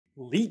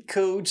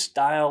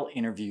Leetcode-style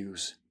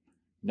interviews.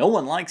 No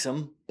one likes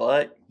them,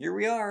 but here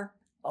we are.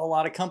 A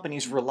lot of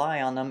companies rely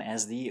on them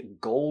as the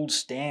gold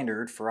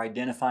standard for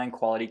identifying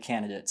quality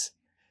candidates.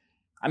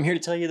 I'm here to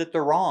tell you that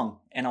they're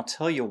wrong, and I'll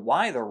tell you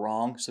why they're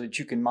wrong so that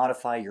you can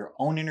modify your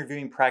own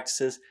interviewing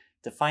practices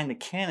to find the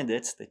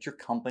candidates that your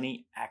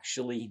company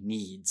actually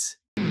needs.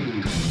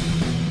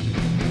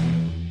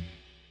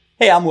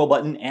 Hey, I'm Will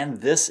Button,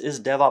 and this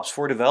is DevOps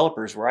for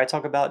Developers, where I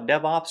talk about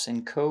DevOps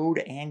and code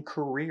and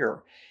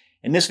career.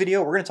 In this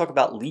video, we're going to talk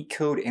about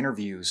LeetCode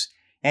interviews.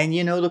 And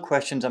you know the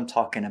questions I'm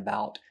talking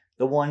about.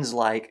 The ones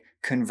like,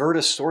 convert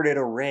a sorted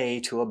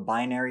array to a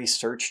binary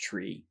search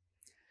tree.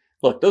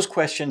 Look, those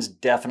questions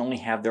definitely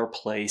have their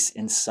place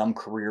in some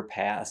career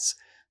paths.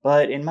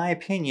 But in my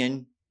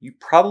opinion, you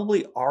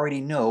probably already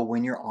know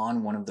when you're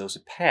on one of those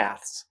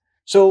paths.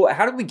 So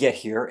how did we get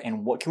here,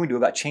 and what can we do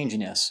about changing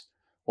this?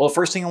 Well, the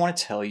first thing I want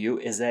to tell you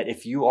is that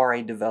if you are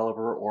a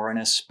developer or an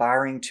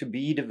aspiring to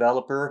be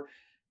developer,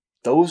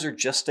 those are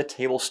just the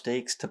table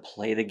stakes to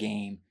play the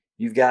game.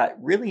 You've got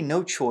really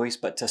no choice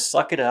but to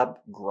suck it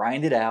up,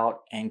 grind it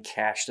out, and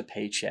cash the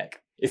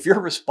paycheck. If you're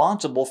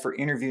responsible for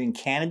interviewing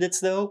candidates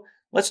though,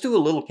 let's do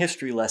a little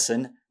history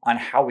lesson on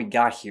how we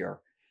got here.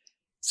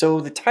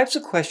 So the types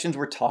of questions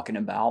we're talking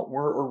about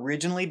were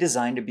originally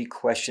designed to be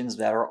questions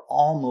that are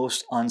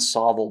almost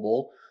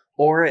unsolvable,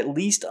 or at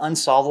least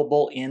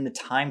unsolvable in the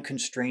time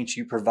constraints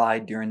you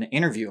provide during the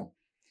interview.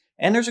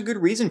 And there's a good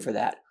reason for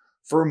that.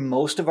 For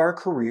most of our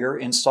career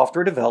in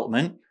software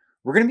development,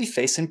 we're going to be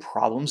facing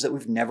problems that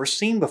we've never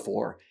seen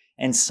before,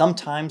 and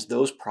sometimes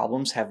those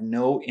problems have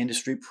no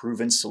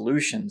industry-proven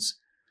solutions.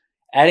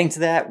 Adding to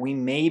that, we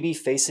may be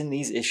facing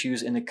these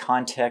issues in the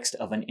context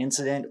of an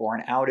incident or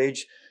an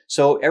outage,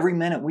 so every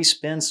minute we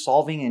spend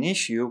solving an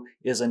issue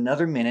is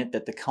another minute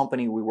that the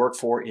company we work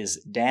for is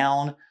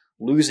down,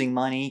 losing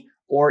money,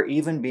 or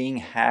even being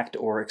hacked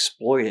or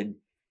exploited.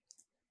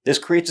 This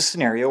creates a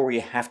scenario where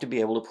you have to be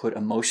able to put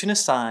emotion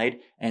aside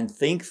and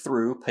think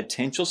through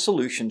potential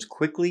solutions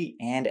quickly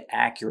and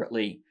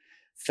accurately.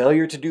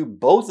 Failure to do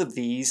both of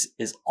these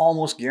is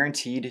almost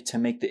guaranteed to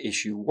make the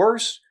issue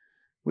worse,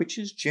 which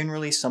is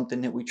generally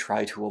something that we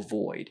try to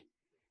avoid.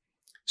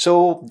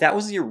 So that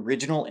was the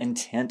original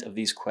intent of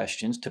these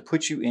questions, to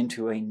put you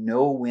into a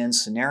no-win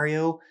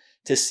scenario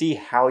to see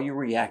how you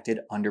reacted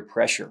under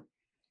pressure.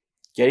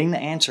 Getting the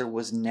answer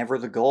was never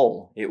the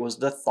goal. It was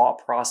the thought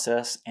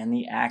process and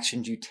the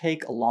actions you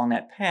take along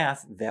that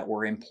path that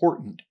were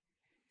important.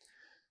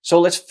 So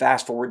let's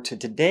fast forward to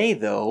today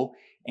though,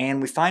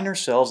 and we find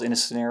ourselves in a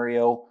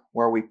scenario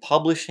where we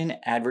publish and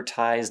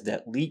advertise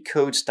that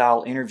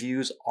Leetcode-style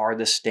interviews are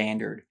the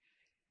standard.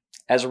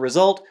 As a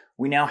result,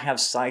 we now have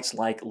sites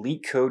like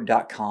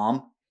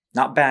Leetcode.com,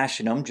 not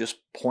bashing them, just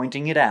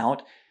pointing it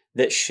out,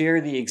 that share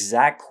the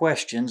exact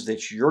questions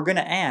that you're going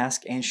to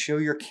ask and show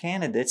your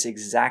candidates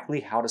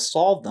exactly how to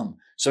solve them.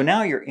 So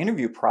now your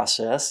interview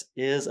process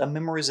is a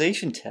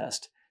memorization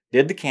test.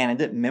 Did the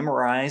candidate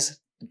memorize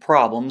the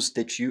problems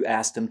that you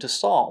asked them to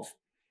solve?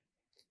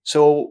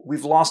 So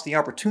we've lost the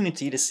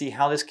opportunity to see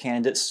how this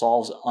candidate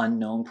solves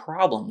unknown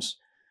problems.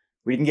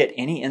 We didn't get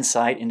any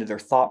insight into their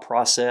thought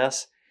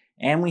process,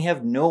 and we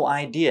have no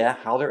idea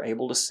how they're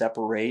able to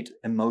separate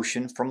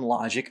emotion from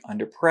logic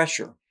under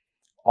pressure.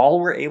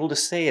 All we're able to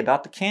say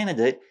about the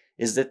candidate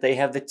is that they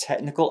have the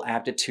technical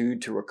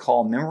aptitude to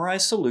recall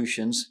memorized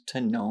solutions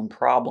to known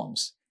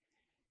problems.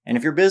 And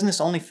if your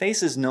business only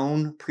faces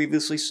known,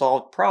 previously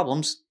solved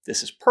problems,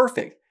 this is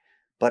perfect.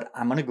 But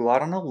I'm going to go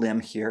out on a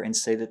limb here and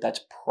say that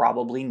that's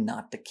probably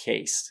not the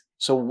case.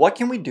 So what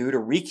can we do to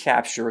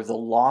recapture the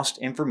lost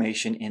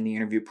information in the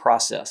interview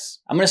process?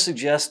 I'm going to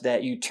suggest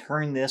that you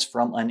turn this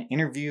from an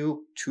interview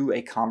to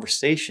a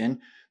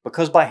conversation,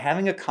 because by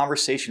having a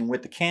conversation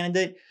with the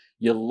candidate,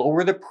 you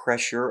lower the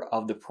pressure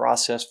of the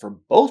process for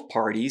both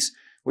parties,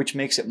 which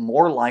makes it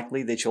more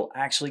likely that you'll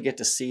actually get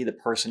to see the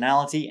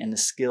personality and the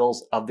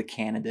skills of the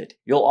candidate.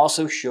 You'll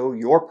also show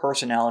your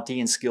personality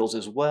and skills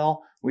as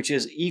well, which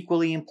is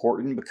equally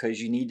important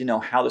because you need to know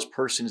how this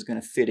person is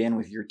going to fit in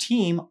with your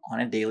team on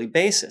a daily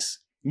basis.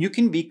 You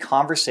can be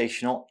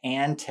conversational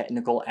and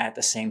technical at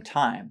the same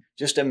time.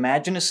 Just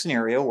imagine a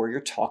scenario where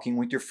you're talking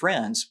with your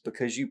friends,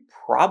 because you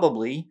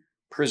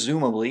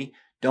presumably,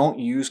 don't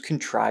use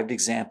contrived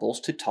examples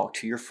to talk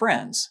to your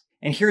friends.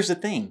 And here's the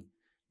thing.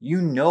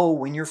 You know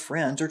when your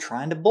friends are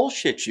trying to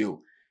bullshit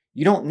you.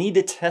 You don't need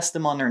to test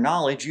them on their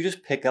knowledge. You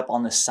just pick up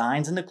on the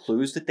signs and the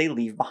clues that they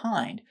leave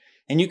behind.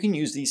 And you can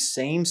use these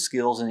same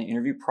skills in the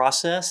interview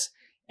process,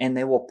 and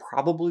they will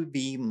probably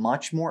be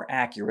much more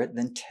accurate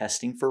than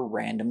testing for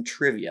random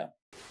trivia.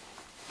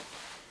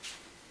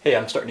 Hey,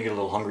 I'm starting to get a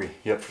little hungry.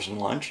 You up for some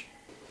lunch?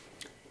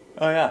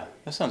 Oh yeah,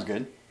 that sounds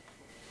good.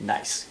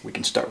 Nice. We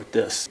can start with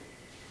this.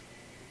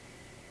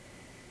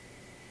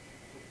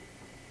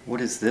 What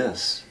is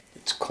this?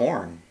 It's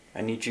corn.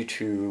 I need you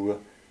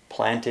to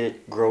plant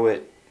it, grow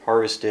it,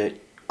 harvest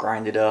it,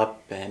 grind it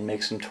up, and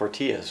make some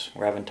tortillas.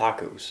 We're having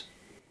tacos.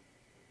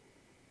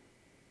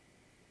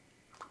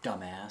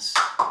 Dumbass.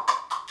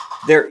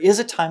 There is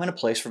a time and a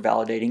place for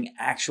validating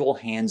actual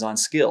hands-on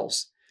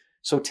skills.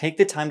 So take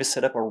the time to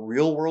set up a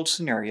real-world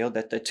scenario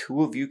that the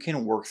two of you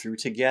can work through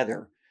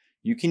together.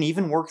 You can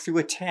even work through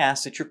a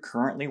task that you're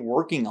currently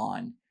working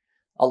on.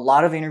 A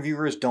lot of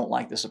interviewers don't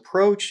like this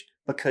approach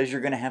because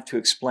you're going to have to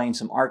explain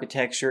some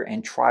architecture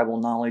and tribal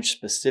knowledge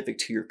specific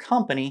to your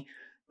company,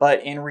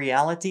 but in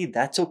reality,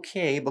 that's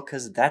okay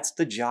because that's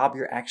the job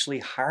you're actually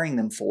hiring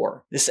them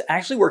for. This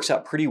actually works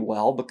out pretty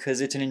well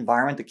because it's an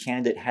environment the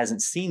candidate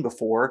hasn't seen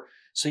before,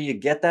 so you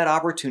get that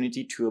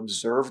opportunity to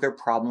observe their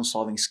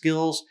problem-solving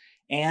skills,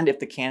 and if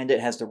the candidate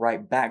has the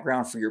right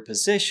background for your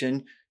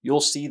position,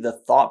 you'll see the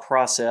thought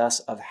process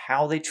of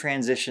how they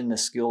transition the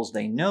skills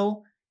they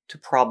know to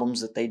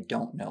problems that they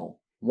don't know.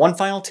 One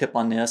final tip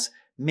on this,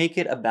 make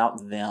it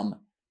about them.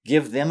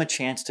 Give them a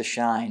chance to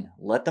shine.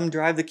 Let them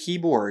drive the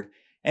keyboard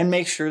and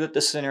make sure that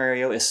the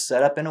scenario is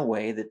set up in a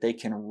way that they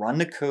can run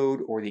the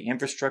code or the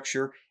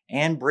infrastructure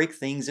and break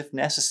things if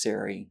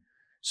necessary.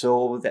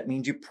 So that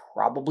means you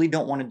probably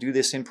don't want to do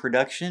this in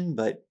production,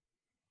 but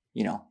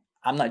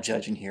I'm not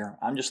judging here.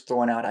 I'm just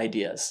throwing out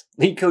ideas.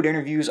 Leetcode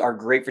interviews are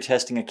great for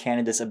testing a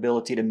candidate's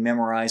ability to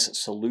memorize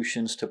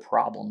solutions to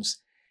problems.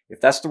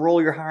 If that's the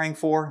role you're hiring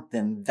for,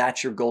 then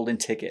that's your golden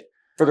ticket.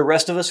 For the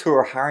rest of us who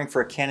are hiring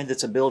for a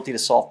candidate's ability to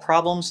solve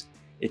problems,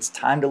 it's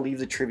time to leave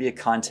the trivia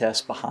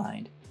contest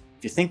behind.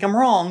 If you think I'm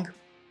wrong,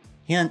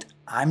 hint,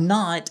 I'm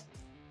not.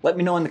 Let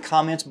me know in the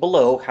comments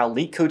below how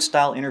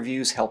Leetcode-style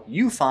interviews help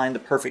you find the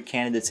perfect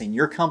candidates in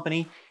your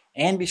company,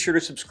 and be sure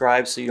to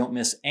subscribe so you don't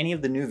miss any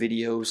of the new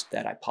videos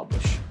that I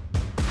publish.